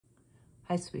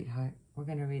Hi, sweetheart. We're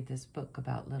going to read this book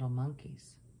about little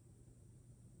monkeys.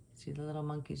 See the little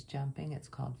monkeys jumping? It's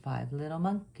called 5 Little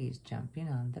Monkeys Jumping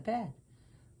on the Bed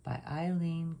by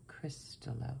Eileen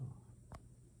Christelow.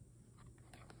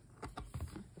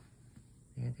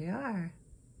 There they are.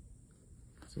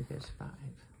 See, there's 5.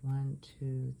 1,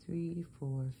 2, 3,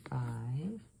 4, 5.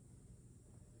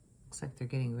 Looks like they're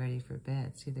getting ready for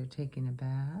bed. See, they're taking a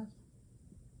bath,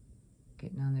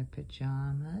 getting on their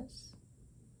pajamas,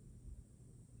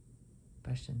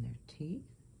 brushing their teeth.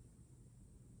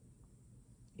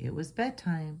 It was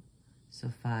bedtime,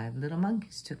 so 5 little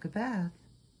monkeys took a bath.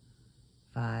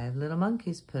 5 little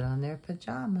monkeys put on their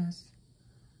pajamas.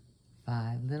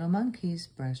 5 little monkeys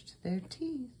brushed their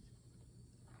teeth.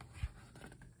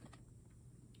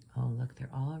 Oh, look, they're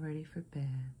all ready for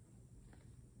bed.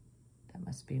 That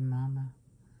must be Mama.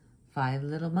 5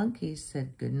 little monkeys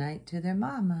said goodnight to their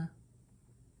Mama.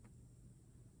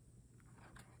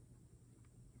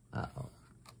 Uh-oh.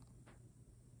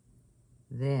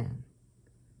 Then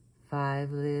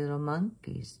 5 little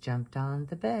monkeys jumped on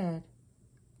the bed.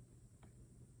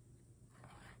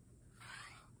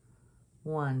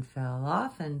 1 fell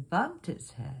off and bumped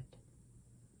his head.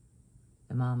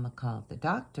 The Mama called the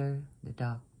doctor. The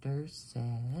doctor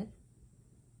said,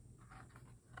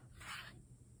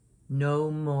 "No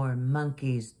more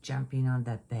monkeys jumping on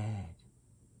the bed."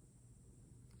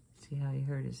 See how he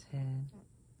hurt his head?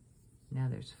 Now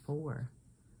there's 4.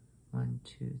 1,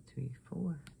 2, 3,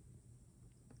 4.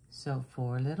 So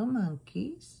 4 little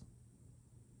monkeys.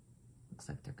 Looks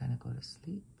like they're gonna go to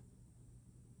sleep.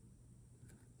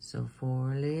 So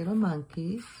 4 little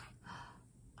monkeys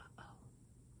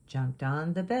jumped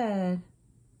on the bed.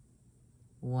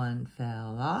 1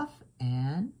 fell off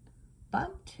and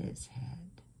bumped his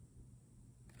head.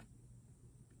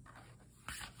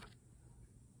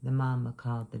 The Mama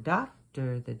called the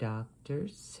doctor. The doctor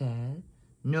said,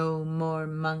 "No more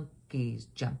monkeys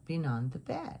jumping on the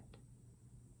bed."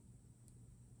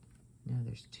 Now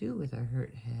there's 2 with a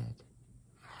hurt head.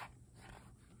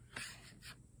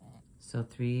 So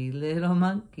 3 little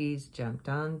monkeys jumped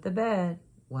on the bed.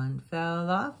 1 fell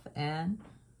off and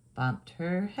bumped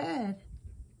her head.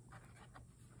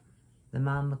 The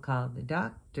Mama called the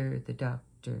doctor. The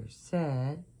doctor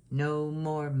said, "No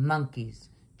more monkeys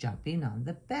jumping on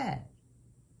the bed."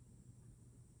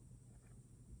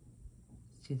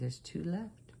 See, there's 2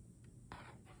 left.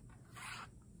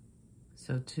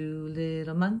 So 2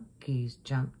 little monkeys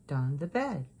jumped on the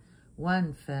bed.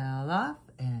 1 fell off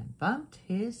and bumped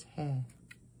his head.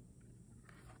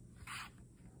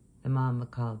 The Mama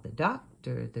called the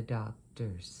doctor. The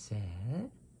doctor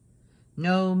said,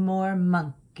 "No more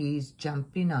monkeys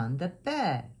jumping on the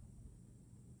bed."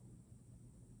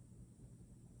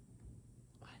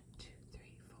 1, 2,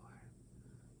 3, 4.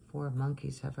 4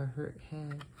 monkeys have a hurt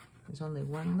head. There's only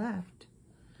 1 left.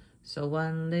 So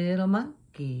 1 little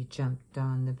monkey jumped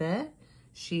on the bed.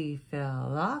 She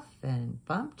fell off and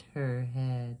bumped her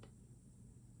head.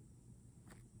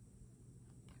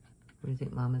 What do you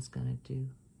think Mama's gonna do?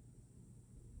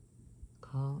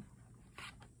 Call?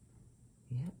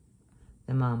 Yep.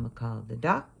 The Mama called the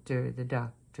doctor. The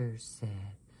doctor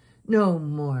said, "No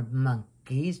more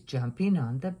monkeys jumping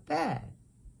on the bed."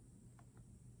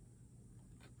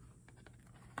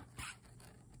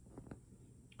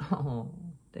 Oh,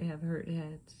 they have hurt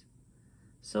heads.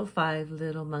 So 5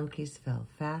 little monkeys fell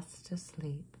fast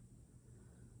asleep.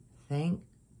 "Thank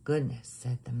goodness,"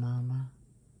 said the Mama.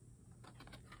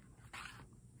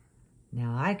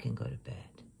 "Now I can go to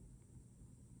bed."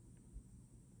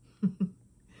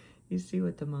 You see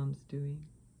what the mom's doing?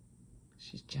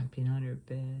 She's jumping on her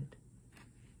bed.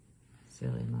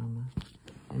 Silly Mama.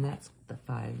 And that's the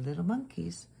 5 little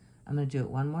monkeys. I'm going to do it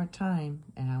one more time,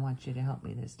 and I want you to help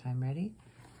me this time. Ready?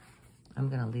 I'm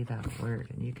going to leave out a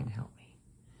word, and you can help me.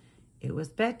 It was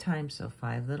bedtime, so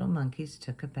 5 little monkeys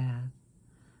took a bath.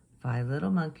 5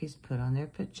 little monkeys put on their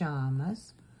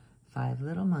pajamas. 5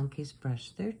 little monkeys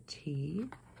brushed their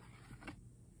teeth.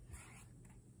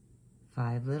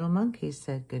 5 little monkeys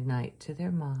said goodnight to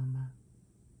their Mama.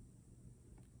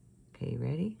 Okay,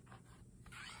 ready?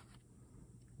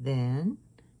 Then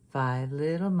 5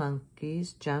 little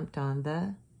monkeys jumped on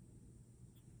the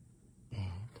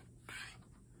bed.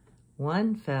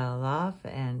 1 fell off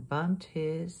and bumped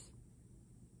his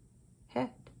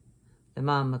head. The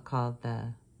Mama called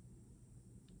the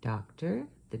doctor.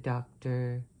 The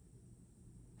doctor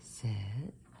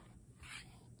said,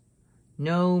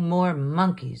 "No more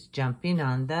monkeys jumping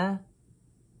on the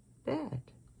bed."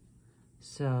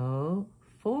 So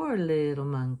 4 little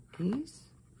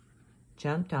monkeys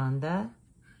jumped on the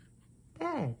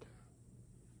bed.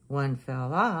 1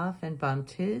 fell off and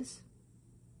bumped his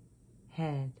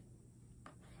head.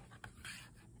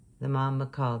 The mama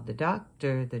called the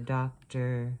doctor. The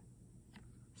doctor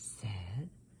said,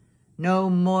 no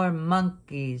more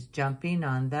monkeys jumping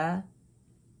on the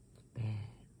bed.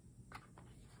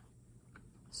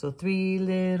 So 3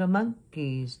 little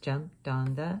monkeys jumped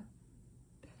on the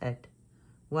bed.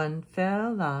 One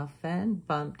fell off and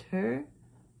bumped her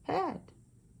head.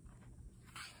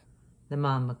 The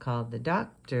mama called the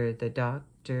doctor. The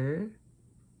doctor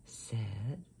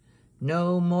said,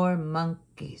 no more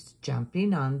monkeys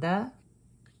jumping on the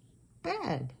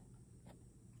bed.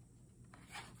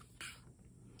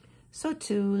 So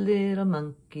 2 little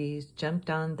monkeys jumped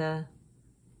on the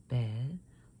bed.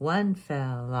 One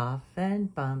fell off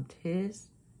and bumped his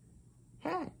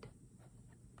head.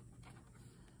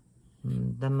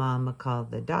 The mama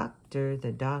called the doctor.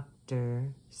 The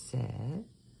doctor said,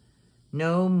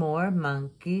 no more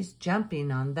monkeys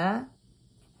jumping on the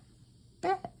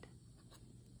bed.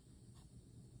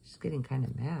 She's getting kind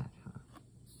of mad, huh?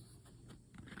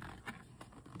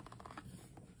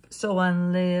 So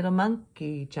 1 little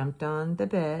monkey jumped on the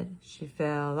bed. She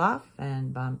fell off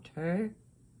and bumped her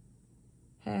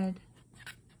head.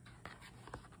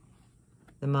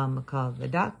 The mama called the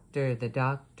doctor. The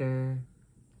doctor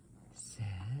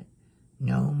said,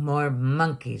 no more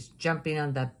monkeys jumping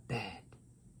on the bed.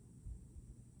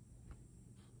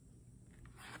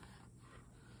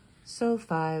 So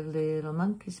 5 little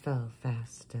monkeys fell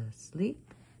fast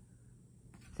asleep.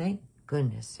 Thank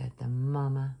goodness, said the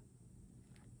mama.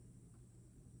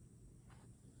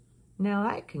 Now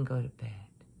I can go to bed.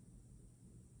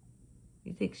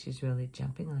 You think she's really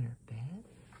jumping on her bed?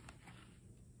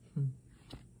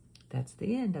 That's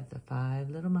the end of the 5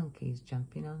 little monkeys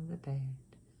jumping on the bed.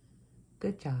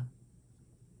 Good job.